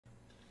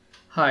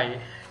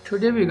Hi,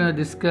 today we're going to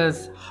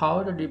discuss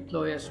how to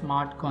deploy a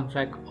smart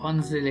contract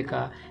on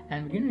Zilliqa,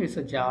 and we're going to use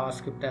a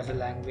JavaScript as a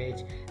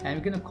language, and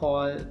we're going to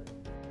call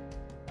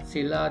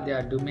Scilla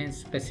their domain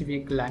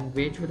specific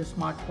language for the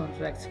smart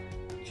contracts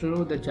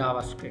through the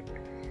JavaScript.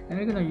 And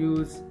we're going to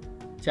use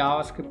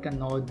JavaScript and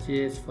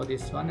Node.js for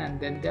this one, and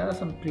then there are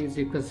some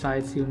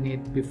prerequisites you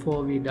need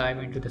before we dive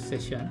into the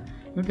session.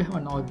 You need to have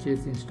a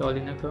Node.js installed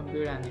in your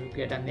computer, and you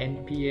get an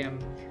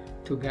npm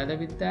together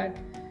with that,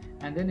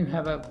 and then you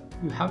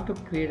have to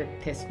create a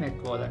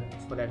testnet wallet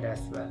for that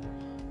as well.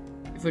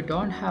 If you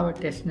don't have a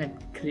testnet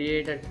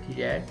created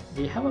yet,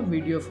 we have a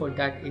video for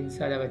that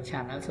inside our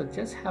channel, so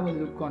just have a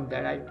look on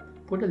that. I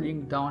put a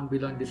link down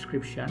below in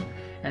description,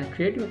 and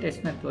create your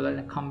testnet wallet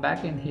and come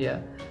back in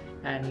here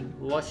and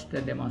watch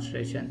the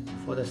demonstration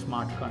for the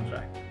smart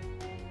contract.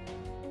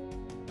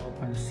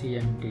 Open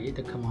cmd,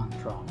 the command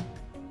prompt.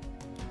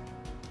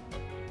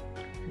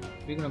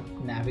 We're going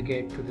to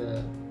navigate to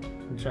the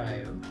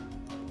drive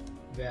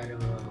where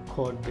our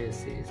code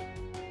base is.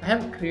 I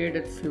have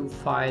created few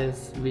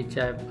files which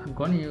I'm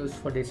going to use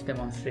for this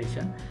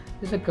demonstration.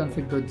 There's a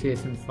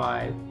config.json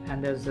file,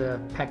 and there's a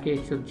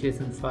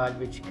package.json file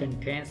which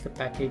contains the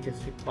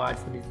packages required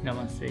for this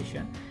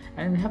demonstration.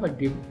 And we have a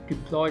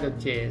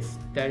deploy.js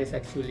that is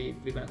actually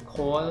we're going to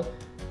call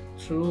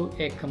through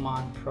a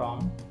command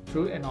prompt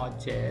through a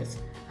Node.js,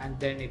 and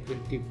then it will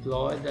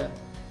deploy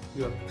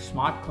your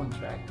smart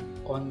contract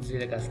on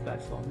Zilliqa's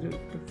platform.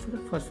 For the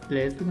first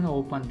place, we're going to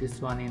open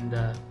this one in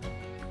the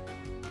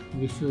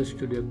Visual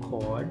Studio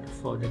Code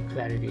for the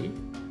clarity,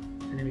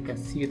 and then we can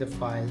see the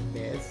file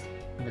base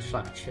and the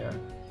structure.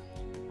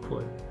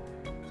 Cool.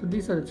 So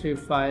these are the three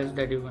files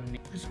that you will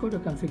need. Let's go to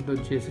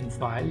config.json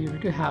file. You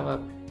need to have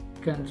a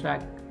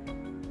contract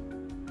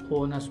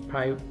owner's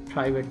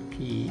private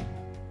key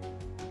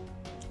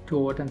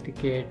to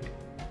authenticate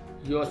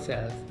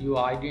yourself,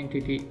 your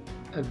identity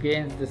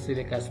against the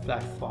Zilliqa's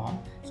platform.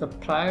 So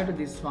prior to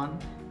this one,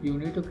 you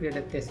need to create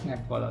a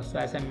testnet wallet. So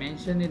as I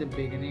mentioned in the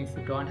beginning, if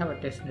you don't have a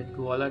testnet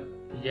wallet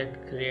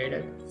yet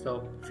created,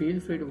 so feel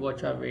free to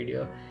watch our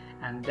video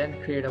and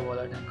then create a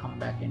wallet and come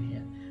back in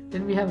here.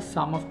 Then we have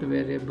some of the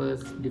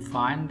variables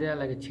defined there,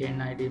 like a chain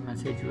ID,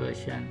 message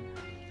version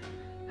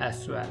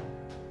as well.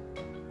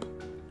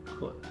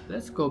 Cool.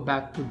 Let's go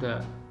back to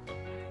the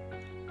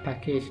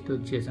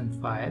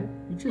package.json file.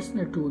 You just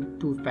need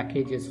two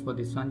packages for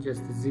this one,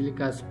 just the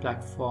Zilliqa's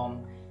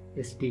platform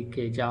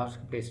SDK,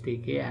 JavaScript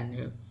SDK, and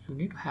you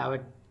need to have a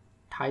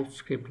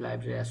TypeScript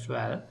library as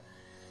well.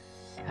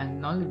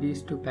 And only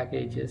these two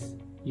packages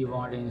you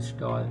want to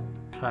install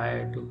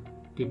prior to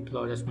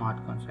deploy the smart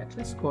contract.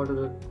 Let's go to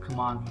the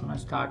command prompt and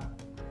start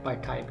by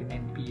typing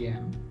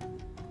npm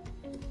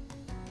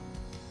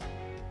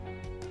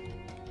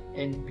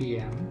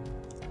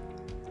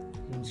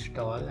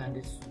install, and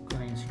it's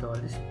going to install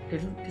this.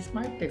 This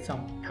might take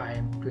some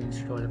time to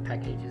install the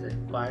packages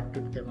required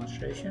to the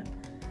demonstration.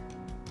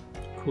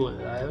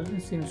 Cool, everything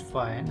seems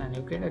fine, and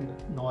you get a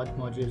Node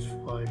modules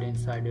folder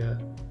inside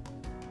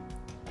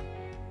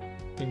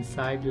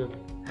your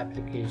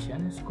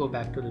application. Let's go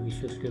back to the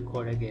Visual Studio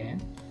Code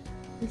again.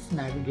 Let's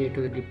navigate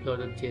to the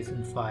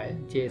deploy.json file,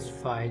 JS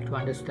file, to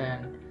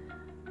understand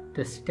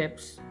the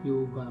steps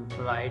you're gonna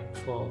write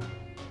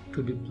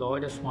to deploy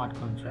the smart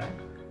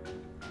contract.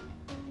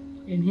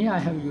 In here I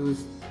have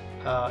used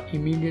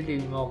immediate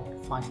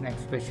invoke function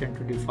expression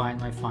to define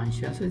my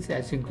function. So it's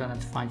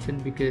asynchronous function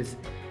because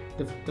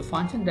the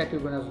function that you're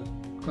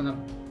gonna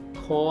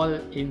call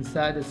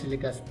inside the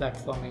Zilliqa's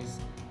platform is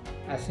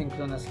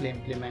asynchronously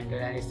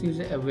implemented, and it's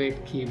using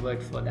await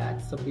keyword for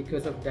that. So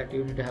because of that,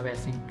 you need to have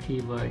async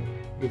keyword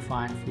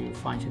defined for your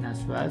function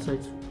as well. So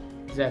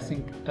it's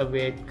async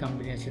await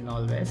combination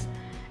always,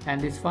 and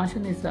this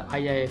function is the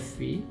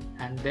IIFV,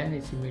 and then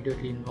it's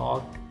immediately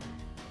invoked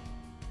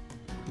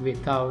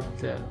without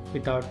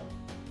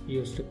you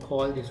used to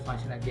call this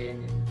function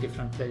again in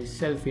different places,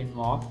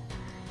 self-invoke.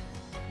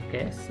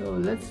 Okay, so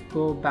let's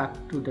go back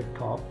to the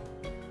top.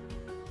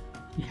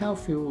 We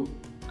have few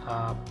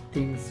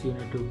things you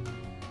need to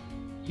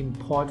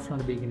import from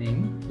the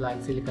beginning, like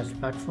Zilliqa's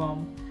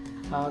platform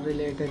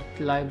related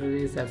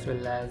libraries, as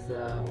well as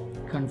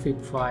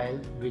config file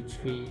which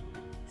we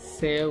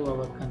save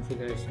our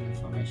configuration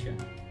information.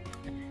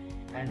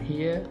 And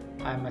here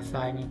I'm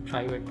assigning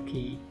private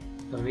key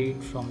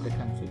read from the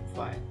config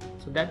file,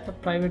 so that the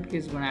private key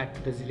is going to act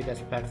to the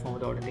Zilliqa's platform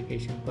with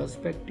authentication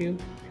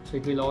perspective. So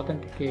it will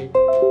authenticate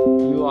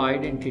your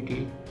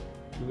identity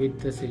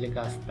with the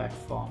Zilliqa's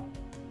platform.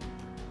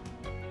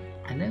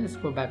 And then let's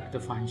go back to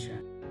the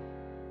function.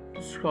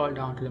 Scroll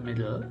down to the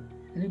middle,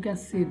 and you can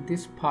see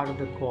this part of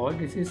the code.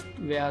 This is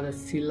where the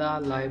Scilla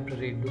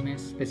library, domain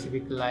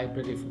specific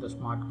library for the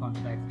smart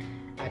contract,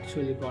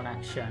 actually gone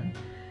action.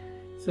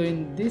 So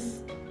in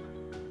this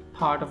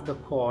part of the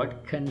code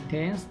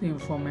contains the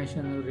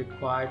information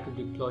required to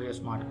deploy your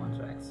smart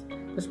contracts.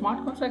 The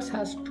smart contracts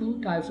has two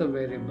types of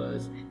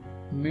variables: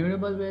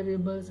 mutable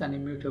variables and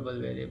immutable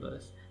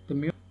variables.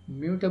 The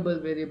mutable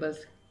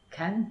variables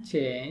can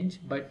change,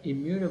 but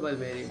immutable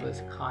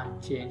variables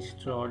can't change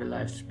throughout the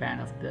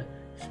lifespan of the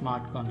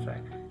smart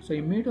contract. So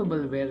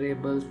immutable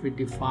variables we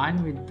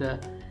define with the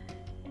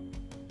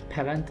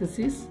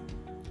parentheses.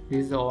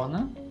 This is the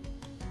owner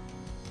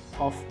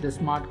of the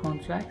smart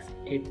contracts.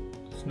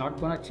 It's not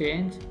gonna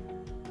change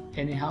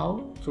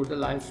anyhow through the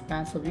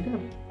lifespan, so we're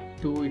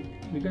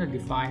gonna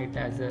define it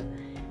as a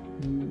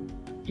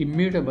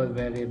immutable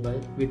variable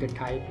with a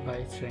type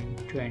by string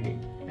 20,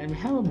 and we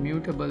have a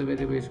mutable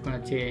variable is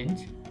going to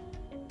change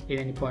in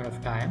any point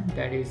of time,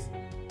 that is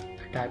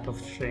a type of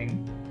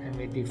string, and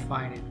we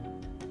define it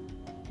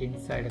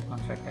inside a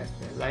contract as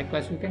well.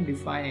 Likewise, we can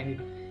define any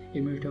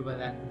immutable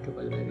and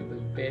mutable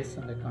variable based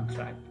on the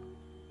contract.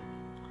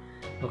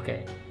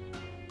 Okay,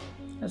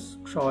 let's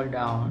scroll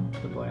down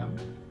to the bottom.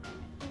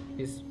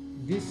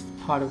 This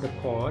part of the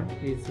code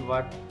is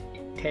what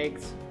it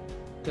takes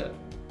the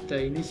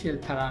initial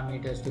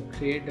parameters to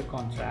create the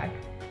contract,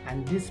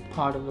 and this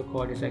part of the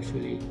code is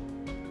actually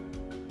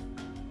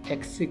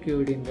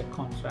executing the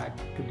contract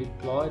to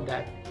deploy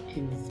that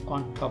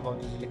on top of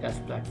the Zilliqa's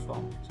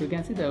platform. So you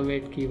can see the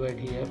await keyword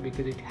here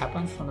because it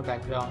happens from the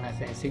background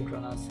as an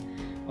asynchronous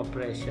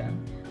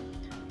operation,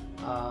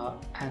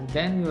 and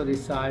then your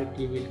result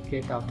you will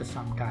get after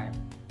some time.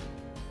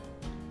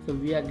 So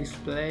we are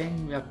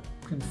displaying, we are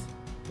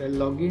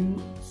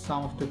logging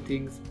some of the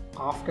things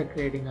after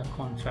creating a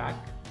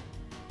contract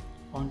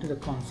onto the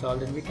console,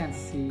 and we can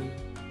see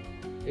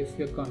if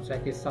your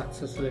contract is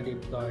successfully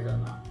deployed or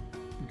not.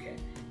 Okay,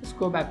 let's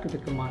go back to the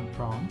command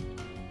prompt.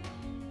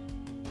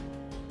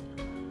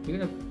 We're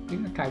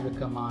gonna type the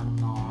command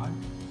node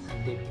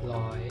and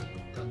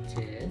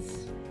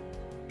deploy.js,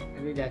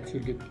 and we'll actually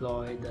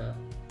deploy the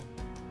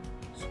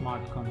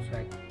smart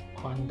contract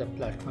on the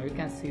platform. You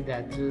can see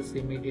that just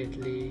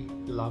immediately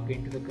log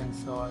into the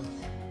console,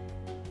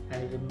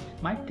 and it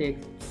might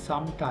take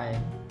some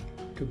time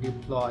to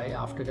deploy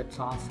after the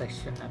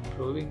transaction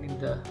approving in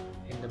the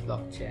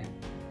blockchain.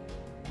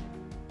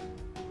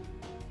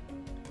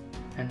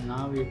 And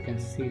now you can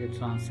see the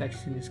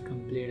transaction is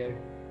completed,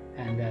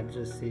 and the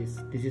address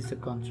is, this is the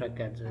contract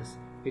address.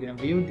 We're going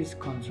to view this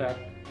contract,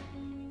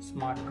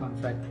 smart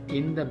contract,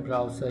 in the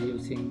browser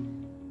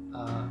using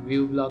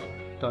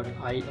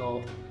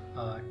viewblock.io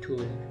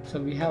tool.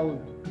 So we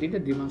did a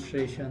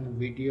demonstration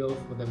video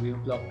for the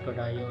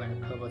viewblock.io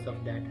and the purpose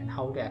of that, and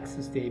how to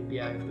access the API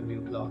of the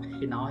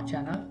viewblock in our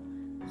channel.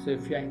 So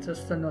if you are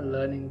interested in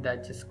learning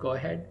that, just go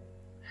ahead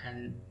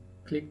and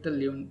click the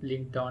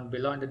link down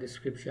below in the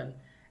description,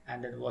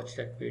 and then watch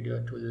that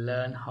video to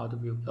learn how the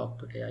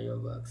viewblock.io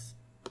works.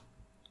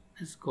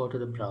 Let's go to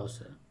the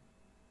browser.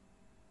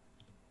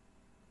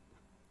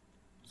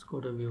 Let's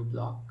go to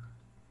viewblock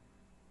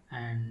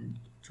and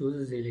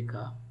choose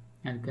Zilliqa,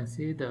 and you can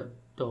see the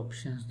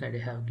options that I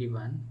have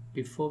given.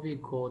 Before we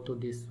go to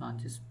this one,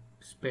 just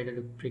it's better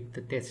to pick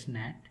the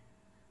testnet,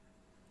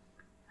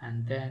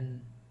 and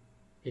then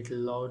it will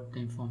load the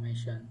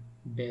information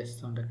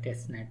based on the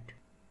testnet.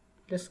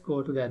 Let's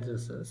go to the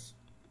addresses.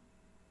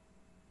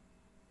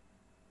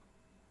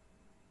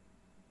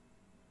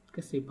 You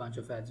can see a bunch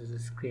of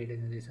addresses created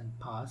in this and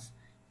pass.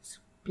 Just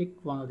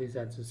pick one of these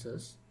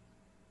addresses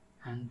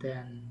and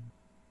then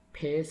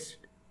paste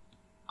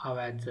our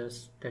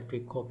address that we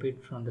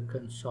copied from the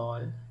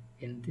console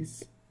in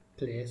this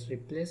place.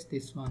 Replace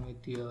this one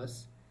with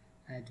yours,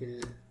 and it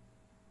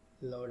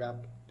will load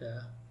up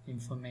the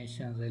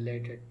information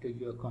related to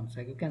your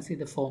contract. You can see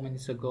the 4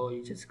 minutes ago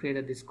you just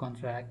created this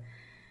contract,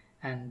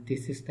 and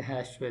this is the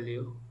hash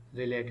value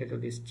related to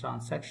this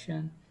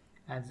transaction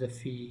as the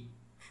fee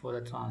for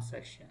the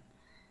transaction,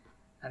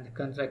 and the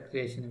contract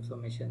creation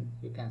information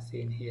you can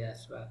see in here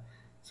as well.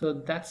 So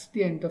that's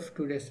the end of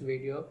today's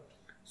video.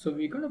 So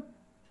we're going to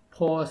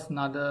post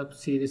another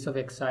series of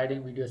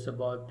exciting videos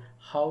about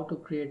how to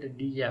create a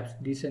DApps,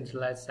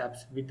 decentralized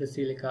apps, with the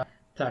Zilliqa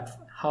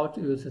platform, how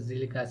to use the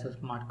Zilliqa as a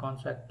smart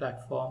contract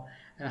platform,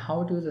 and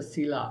how to use the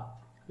Scilla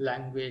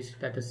language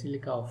that the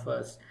Zilliqa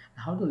offers,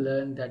 and how to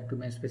learn that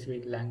domain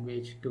specific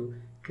language to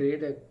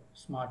create a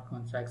smart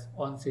contracts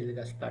on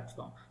Zilliqa's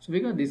platform. So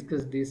we're going to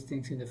discuss these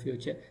things in the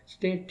future.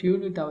 Stay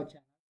tuned with our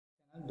channel.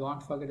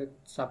 Don't forget to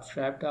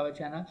subscribe to our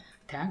channel.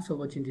 Thanks for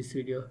watching this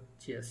video.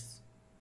 Cheers.